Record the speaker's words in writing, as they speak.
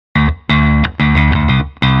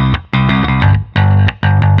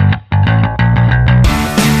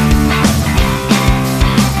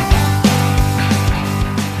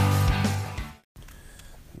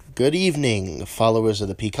Good evening, followers of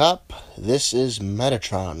the Peacock. This is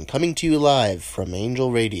Metatron coming to you live from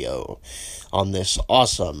Angel Radio on this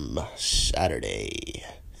awesome Saturday.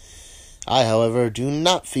 I, however, do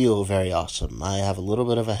not feel very awesome. I have a little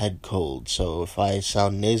bit of a head cold, so if I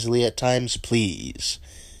sound nasally at times, please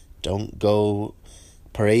don't go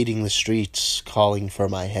parading the streets calling for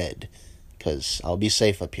my head, because I'll be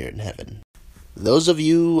safe up here in heaven. Those of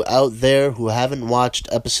you out there who haven't watched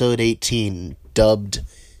episode 18, dubbed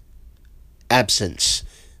Absence,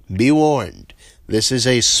 be warned, this is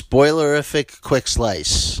a spoilerific quick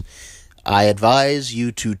slice. I advise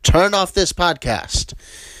you to turn off this podcast,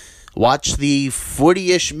 watch the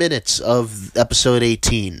 40-ish minutes of episode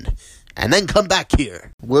 18, and then come back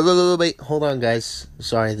here. Wait, hold on guys.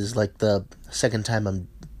 Sorry, this is like the second time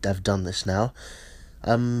I've done this now.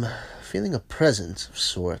 I'm feeling a presence of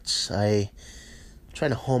sorts. I'm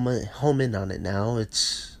trying to home in on it now.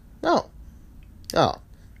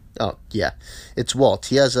 Oh, yeah. It's Walt.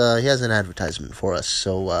 He has an advertisement for us,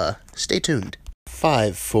 so stay tuned.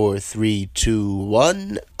 5, 4, 3, 2,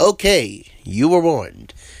 1. Okay, you were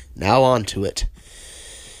warned. Now on to it.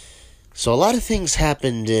 So a lot of things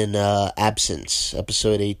happened in Absence,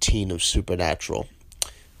 episode 18 of Supernatural.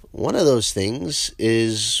 One of those things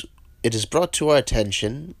is it is brought to our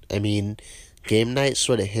attention. I mean, Game Night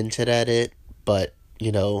sort of hinted at it, but,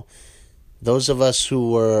 those of us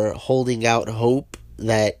who were holding out hope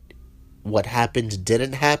that what happened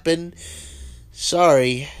didn't happen,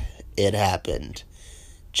 sorry, it happened.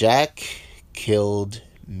 Jack killed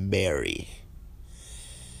Mary.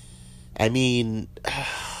 I mean,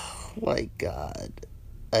 oh my God.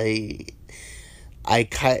 I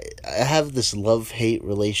have this love-hate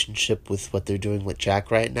relationship with what they're doing with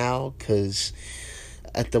Jack right now, because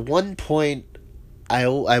at the one point,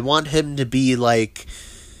 I want him to be like,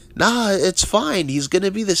 nah, it's fine, he's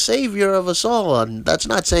gonna be the savior of us all, and that's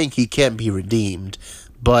not saying he can't be redeemed,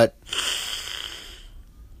 but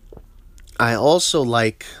I also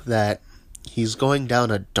like that he's going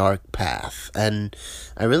down a dark path, and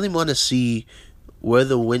I really want to see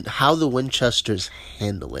how the Winchesters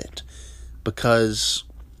handle it, because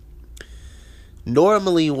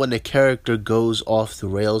normally when a character goes off the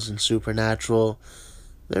rails in Supernatural,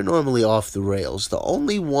 they're normally off the rails. The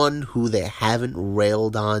only one who they haven't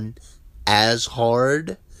railed on as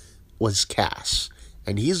hard was Cass.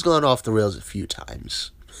 And he's gone off the rails a few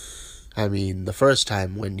times. I mean, the first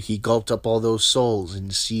time when he gulped up all those souls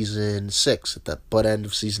in season 6, at the butt end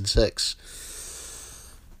of season 6.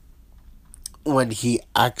 When he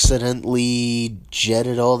accidentally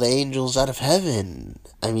jetted all the angels out of heaven.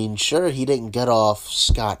 I mean, sure, he didn't get off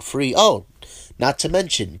scot-free. Oh, not to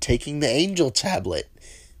mention taking the angel tablet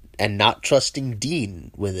and not trusting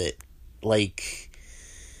Dean with it. Like,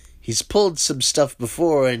 he's pulled some stuff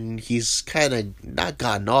before, and he's kind of not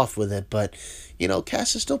gotten off with it, but,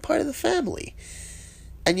 Cass is still part of the family.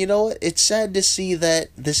 And you know what? It's sad to see that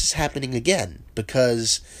this is happening again,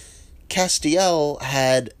 because Castiel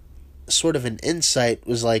had sort of an insight,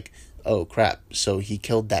 was like, oh crap, so he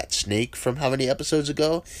killed that snake from how many episodes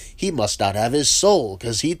ago? He must not have his soul,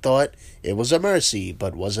 because he thought it was a mercy,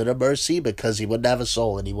 but was it a mercy? Because he wouldn't have a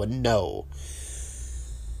soul and he wouldn't know.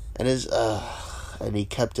 And and he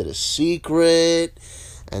kept it a secret,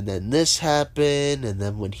 and then this happened, and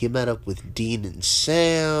then when he met up with Dean and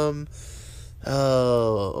Sam,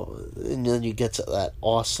 and then you get to that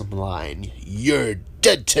awesome line, "You're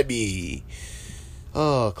dead to me."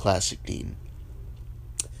 Oh, classic Dean.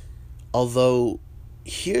 Although,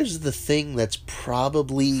 here's the thing that's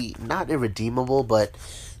probably not irredeemable, but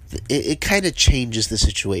it kind of changes the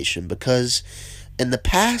situation, because in the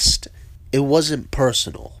past, it wasn't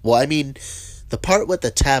personal. Well, I mean, the part with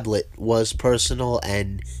the tablet was personal,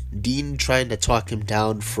 and Dean trying to talk him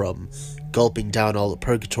down from gulping down all the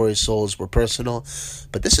purgatory souls were personal,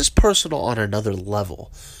 but this is personal on another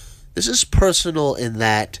level. This is personal in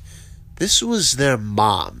that this was their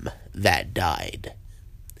mom that died.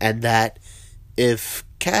 And that if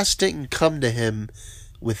Cass didn't come to him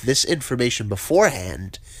with this information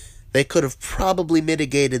beforehand, they could have probably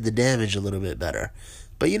mitigated the damage a little bit better.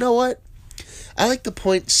 But you know what? I like the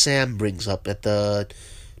point Sam brings up at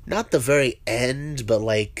not the very end, but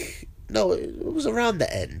no, it was around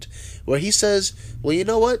the end, where he says, well, you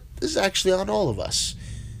know what? This is actually on all of us.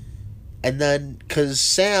 And then, because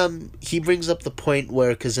Sam, he brings up the point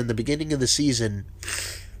where, because in the beginning of the season,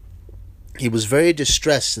 he was very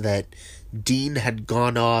distressed that Dean had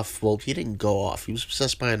gone off. Well, he didn't go off. He was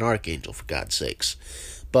possessed by an archangel, for God's sakes.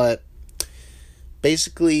 But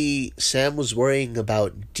basically, Sam was worrying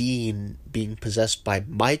about Dean being possessed by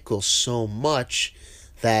Michael so much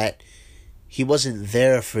that he wasn't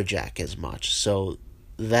there for Jack as much. So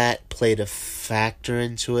that played a factor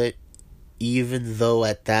into it, even though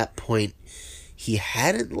at that point he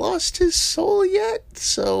hadn't lost his soul yet.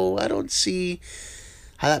 So I don't see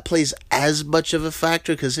how that plays as much of a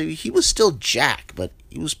factor, because he was still Jack, but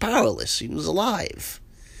he was powerless. He was alive.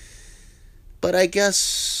 But I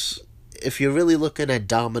guess if you're really looking at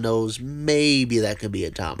dominoes, maybe that could be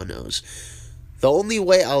a dominoes. The only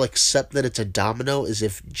way I'll accept that it's a domino is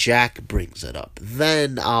if Jack brings it up.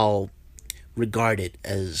 Then I'll regard it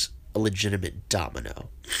as a legitimate domino.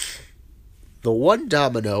 The one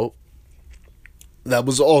domino that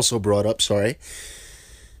was also brought up,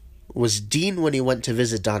 was Dean when he went to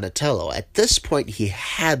visit Donatello. At this point, he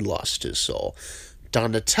had lost his soul.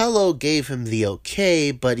 Donatello gave him the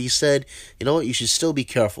okay, but he said, you know what, you should still be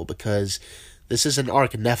careful, because this is an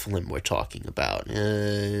Arc Nephilim we're talking about.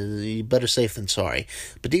 Better safe than sorry.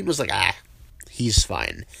 But Dean was like, he's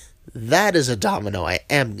fine. That is a domino I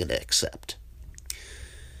am going to accept.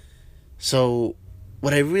 So,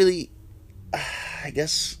 what I really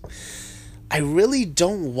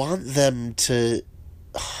don't want them to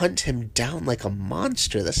hunt him down like a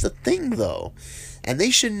monster. That's the thing, though. And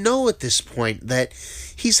they should know at this point that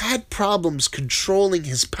he's had problems controlling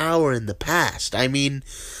his power in the past. I mean,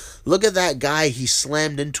 look at that guy he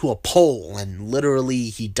slammed into a pole and literally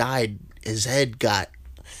he died. His head got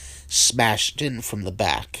smashed in from the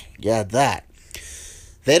back. Yeah, that.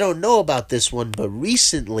 They don't know about this one, but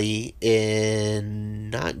recently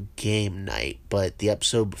in, not game night, but the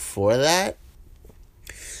episode before that,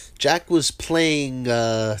 Jack was playing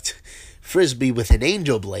Frisbee with an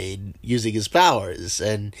angel blade using his powers,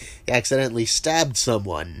 and he accidentally stabbed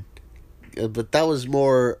someone. But that was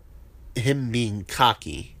more him being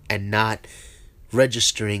cocky and not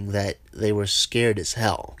registering that they were scared as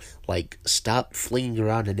hell. Like, stop flinging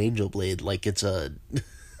around an angel blade like it's a...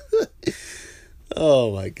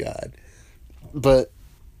 Oh my god. But,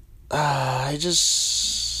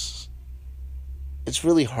 it's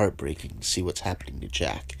really heartbreaking to see what's happening to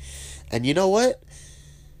Jack. And you know what?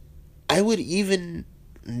 I would even,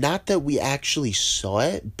 not that we actually saw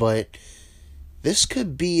it, but this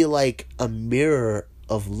could be like a mirror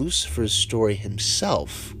of Lucifer's story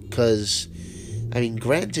himself. Because, I mean,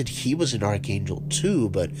 granted, he was an archangel too,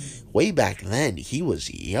 but way back then, he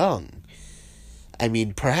was young. I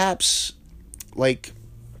mean, perhaps, like,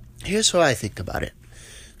 here's how I think about it.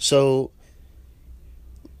 So,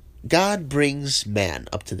 God brings man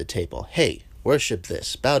up to the table. Hey, worship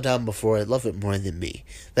this. Bow down before it. Love it more than me.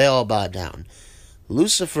 They all bow down.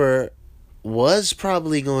 Lucifer was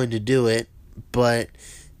probably going to do it, but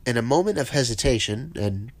in a moment of hesitation,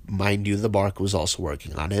 and mind you, the Mark was also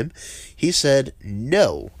working on him, he said,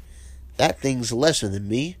 no, that thing's lesser than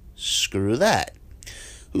me. Screw that.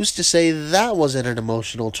 Who's to say that wasn't an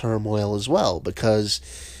emotional turmoil as well? Because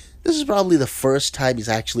this is probably the first time he's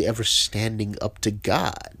actually ever standing up to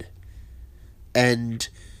God. And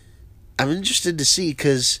I'm interested to see,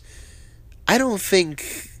 because I don't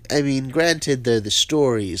think, I mean, granted, they're the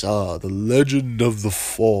stories, the legend of the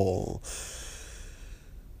fall.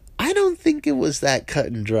 I don't think it was that cut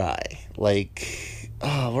and dry. Like,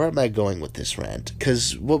 where am I going with this rant?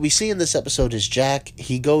 Because what we see in this episode is Jack,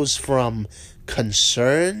 he goes from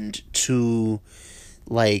concerned to,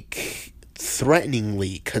 like,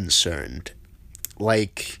 threateningly concerned.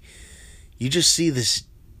 Like, you just see this,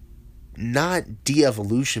 not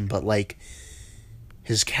de-evolution, but, like,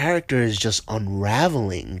 his character is just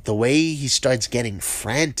unraveling. The way he starts getting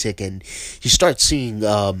frantic, and he starts seeing,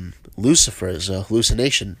 Lucifer as a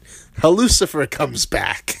hallucination. How Lucifer comes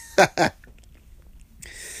back.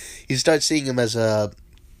 He starts seeing him as a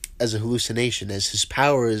hallucination, as his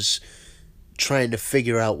power is trying to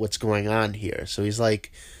figure out what's going on here. So he's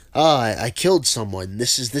like, I killed someone.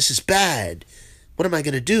 This is bad. What am I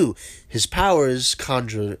going to do? His powers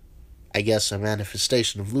conjure, I guess, a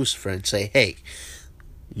manifestation of Lucifer and say, hey,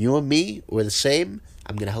 you and me, we're the same.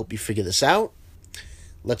 I'm going to help you figure this out.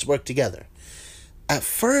 Let's work together. At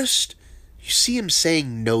first, you see him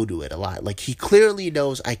saying no to it a lot. Like, he clearly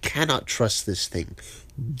knows, I cannot trust this thing.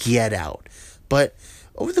 Get out. But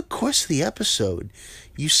over the course of the episode,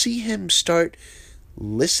 you see him start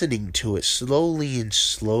listening to it slowly and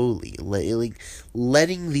slowly, like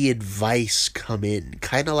letting the advice come in.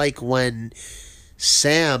 Kind of like when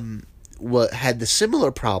Sam had the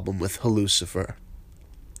similar problem with Lucifer.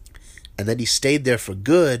 And then he stayed there for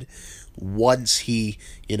good once he,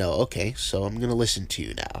 okay, so I'm going to listen to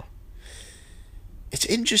you now. It's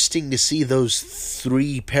interesting to see those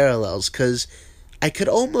three parallels, because I could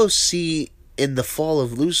almost see in the fall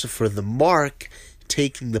of Lucifer the Mark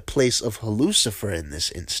taking the place of Lucifer in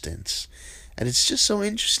this instance. And it's just so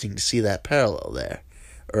interesting to see that parallel there.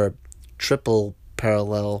 Or triple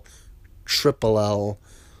parallel, triple L.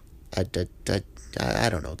 I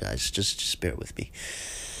don't know, guys. Just bear with me.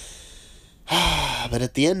 But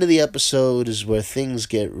at the end of the episode is where things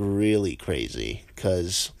get really crazy.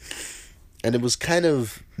 And it was kind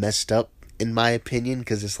of messed up, in my opinion,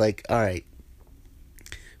 because it's like, alright,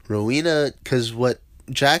 Rowena, because what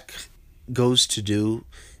Jack goes to do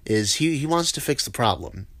is he wants to fix the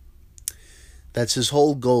problem. That's his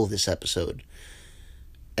whole goal this episode.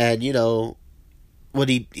 And, what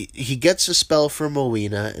he gets a spell from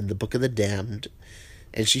Rowena in the Book of the Damned,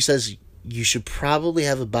 and she says, you should probably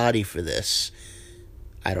have a body for this.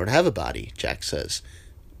 I don't have a body, Jack says.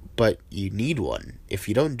 But you need one. If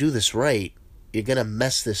you don't do this right, you're going to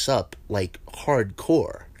mess this up, like,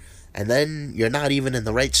 hardcore. And then you're not even in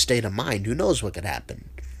the right state of mind. Who knows what could happen?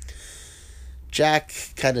 Jack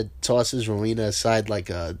kind of tosses Rowena aside like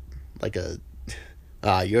you're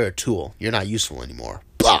a tool. You're not useful anymore.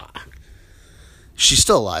 Blah! She's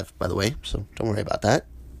still alive, by the way, so don't worry about that.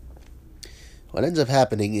 What ends up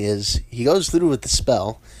happening is he goes through with the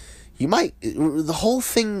spell. The whole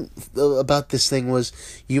thing about this thing was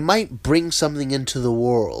you might bring something into the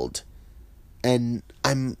world. And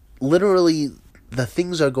I'm literally, the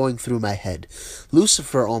things are going through my head.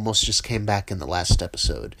 Lucifer almost just came back in the last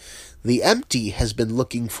episode. The Empty has been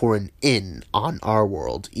looking for an in on our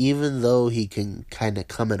world, even though he can kind of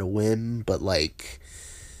come at a whim, but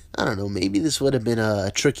I don't know, maybe this would have been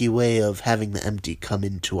a tricky way of having the Empty come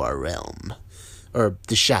into our realm. Or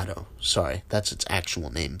the Shadow, sorry, that's its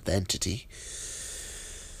actual name, the entity.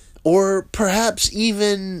 Or perhaps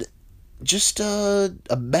even just a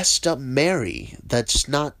messed up Mary that's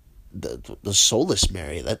not the soulless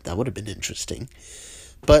Mary. That would have been interesting.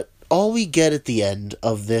 But all we get at the end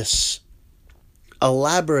of this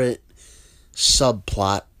elaborate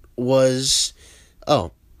subplot was,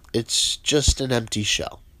 it's just an empty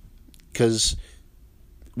shell. Because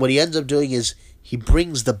what he ends up doing is he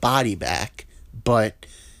brings the body back, but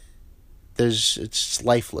it's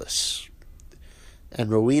lifeless. And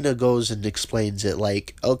Rowena goes and explains it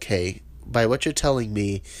like, okay, by what you're telling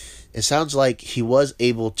me, it sounds like he was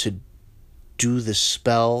able to do the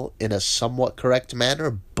spell in a somewhat correct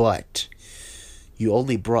manner, but you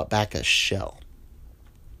only brought back a shell.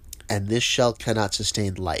 And this shell cannot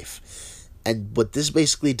sustain life. And what this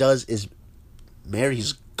basically does is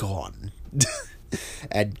Mary's gone.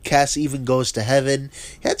 And Cass even goes to heaven.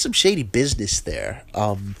 He had some shady business there.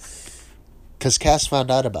 Because Cass found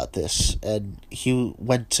out about this, and he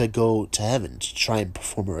went to go to heaven to try and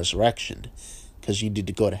perform a resurrection. Because you need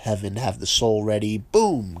to go to heaven, have the soul ready,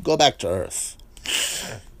 boom, go back to Earth.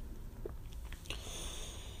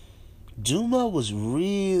 Duma was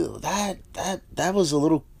real. That was a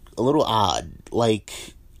little odd.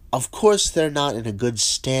 Of course they're not in a good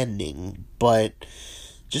standing, but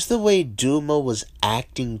just the way Duma was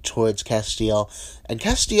acting towards Castiel, and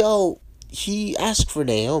Castiel, he asked for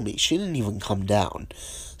Naomi. She didn't even come down.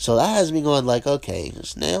 So that has me going okay,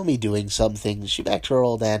 is Naomi doing something? Is she back to her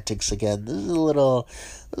old antics again? This is a little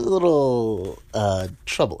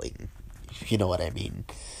troubling, if you know what I mean.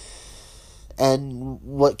 And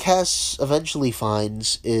what Cass eventually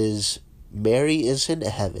finds is Mary is in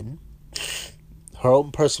heaven, her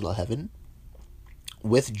own personal heaven,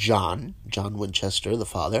 with John Winchester, the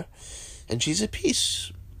father, and she's at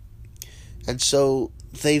peace. And so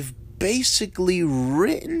they've basically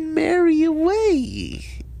written Mary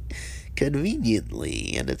away,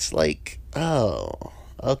 conveniently, and it's oh,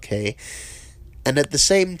 okay. And at the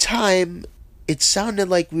same time, it sounded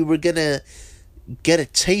like we were gonna get a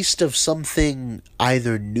taste of something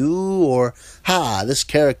either new or, this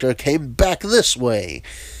character came back this way.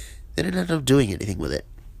 They didn't end up doing anything with it.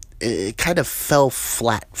 It kind of fell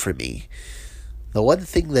flat for me. There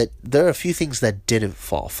are a few things that didn't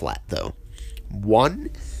fall flat, though.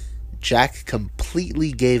 One, Jack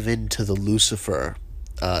completely gave in to the Lucifer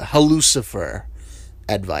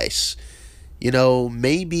advice.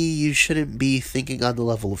 Maybe you shouldn't be thinking on the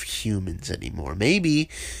level of humans anymore. Maybe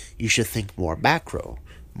you should think more macro,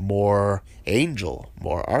 more angel,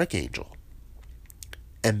 more archangel.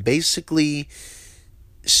 And basically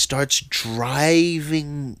starts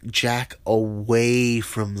driving Jack away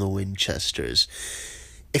from the Winchesters.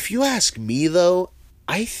 If you ask me, though,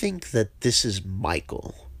 I think that this is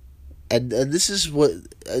Michael. And this is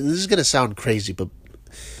going to sound crazy, but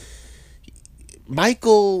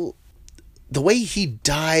Michael, the way he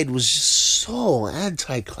died was just so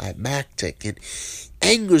anticlimactic. It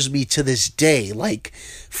angers me to this day.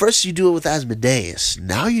 First you do it with Asmodeus,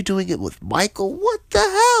 now you're doing it with Michael? What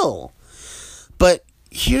the hell? But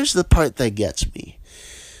here's the part that gets me.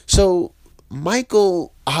 So,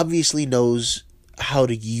 Michael obviously knows how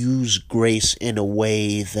to use grace in a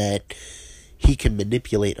way that he can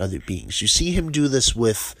manipulate other beings. You see him do this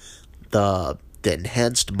with the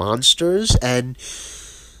enhanced monsters, and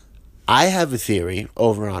I have a theory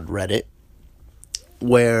over on Reddit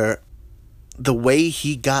where the way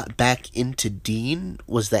he got back into Dean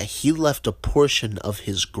was that he left a portion of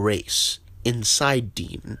his grace inside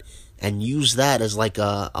Dean and used that as like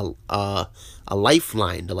a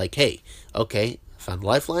lifeline to like, hey, okay, found a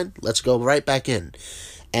lifeline, let's go right back in.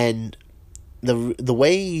 And the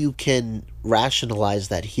way you can rationalize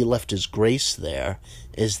that he left his grace there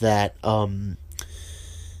is that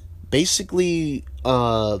basically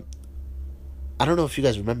I don't know if you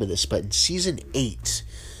guys remember this, but in season 8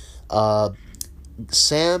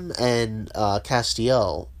 Sam and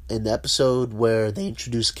Castiel, in the episode where they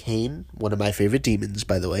introduce Cain, one of my favorite demons,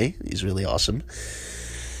 by the way, he's really awesome,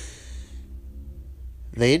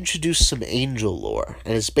 they introduce some angel lore,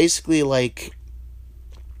 and it's basically like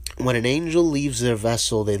when an angel leaves their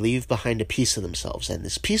vessel, they leave behind a piece of themselves, and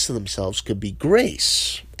this piece of themselves could be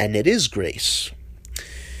grace, and it is grace.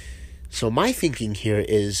 So my thinking here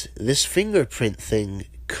is this fingerprint thing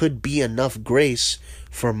could be enough grace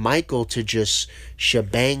for Michael to just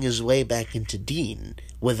shebang his way back into Dean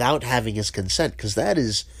without having his consent, because that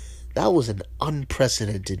was an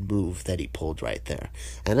unprecedented move that he pulled right there.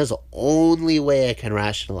 And that's the only way I can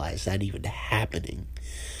rationalize that even happening.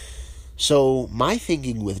 So my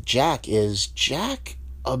thinking with Jack is Jack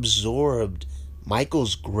absorbed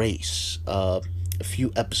Michael's grace a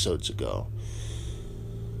few episodes ago,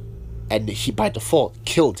 and he by default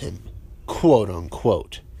killed him, quote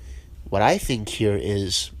unquote. What I think here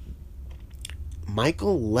is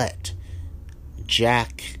Michael let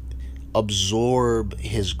Jack absorb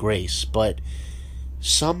his grace, but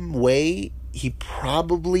some way he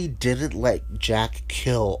probably didn't let Jack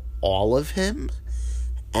kill all of him,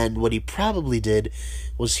 and what he probably did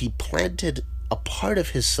was he planted a part of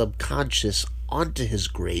his subconscious onto his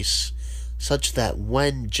grace, such that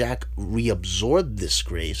when Jack reabsorbed this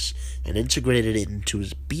grace and integrated it into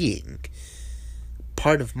his being,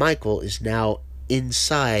 part of Michael is now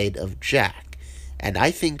inside of Jack. And I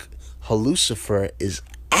think Lucifer is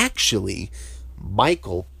actually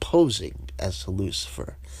Michael posing as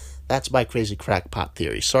Lucifer. That's my crazy crackpot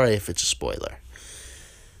theory. Sorry if it's a spoiler.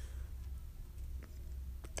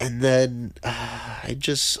 And then I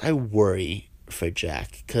worry for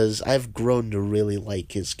Jack, because I've grown to really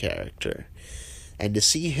like his character. And to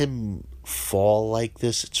see him fall like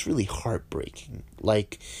this, it's really heartbreaking.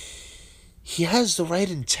 Like, he has the right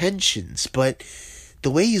intentions, but the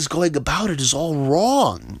way he's going about it is all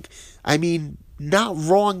wrong. I mean, not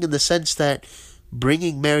wrong in the sense that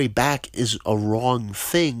bringing Mary back is a wrong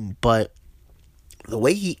thing, but the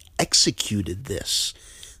way he executed this,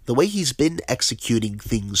 the way he's been executing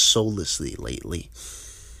things soullessly lately,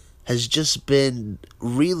 has just been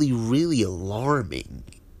really, really alarming.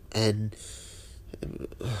 And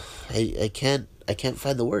I can't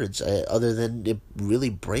find the words other than it really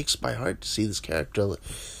breaks my heart to see this character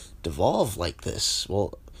devolve like this.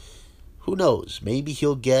 Well, who knows? Maybe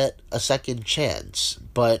he'll get a second chance.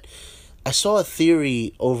 But I saw a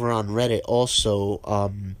theory over on Reddit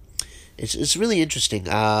also. It's really interesting.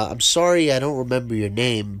 I'm sorry I don't remember your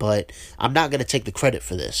name, but I'm not going to take the credit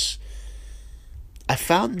for this. I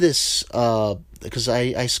found this because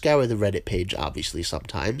I scour the Reddit page, obviously,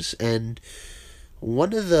 sometimes, and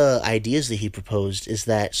one of the ideas that he proposed is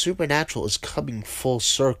that Supernatural is coming full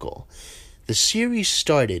circle. The series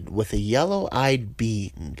started with a yellow-eyed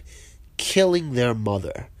being killing their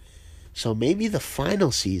mother. So maybe the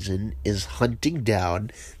final season is hunting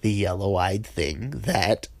down the yellow-eyed thing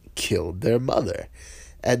that killed their mother.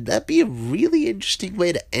 And that'd be a really interesting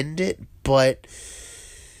way to end it, but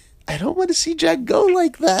I don't want to see Jack go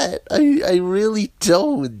like that. I really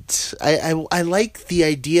don't. I like the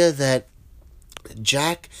idea that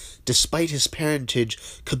Jack, despite his parentage,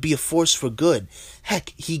 could be a force for good.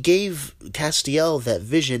 Heck, he gave Castiel that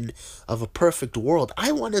vision of a perfect world.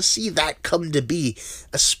 I want to see that come to be,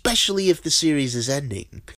 especially if the series is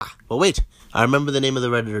ending. Well, wait. I remember the name of the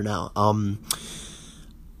Redditor now.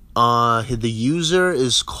 The user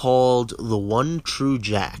is called The One True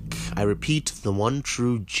Jack. I repeat, The One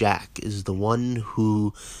True Jack is the one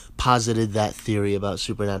who posited that theory about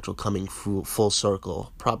Supernatural coming full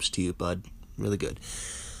circle. Props to you, bud. Really good.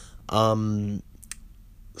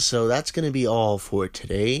 So that's going to be all for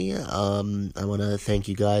today. I want to thank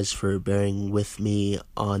you guys for bearing with me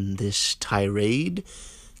on this tirade,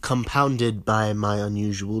 compounded by my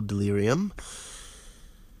unusual delirium.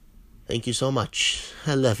 Thank you so much.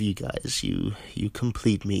 I love you guys. You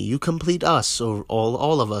complete me. You complete us, or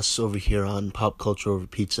all of us over here on Pop Culture Over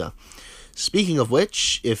Pizza. Speaking of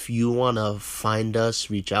which, if you want to find us,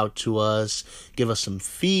 reach out to us, give us some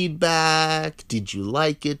feedback. Did you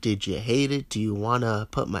like it? Did you hate it? Do you want to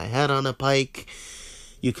put my head on a pike?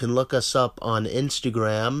 You can look us up on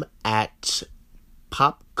Instagram at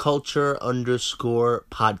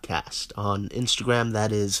popculture_podcast. On Instagram,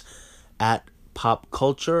 that is at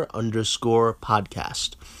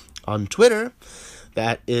popculture_podcast. On Twitter,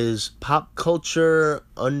 that is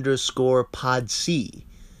popculture_podc.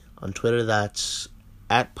 On Twitter, that's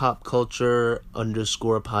at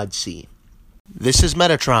popculture_podc. This is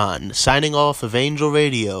Metatron, signing off of Angel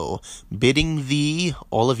Radio, bidding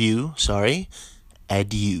all of you,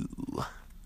 adieu.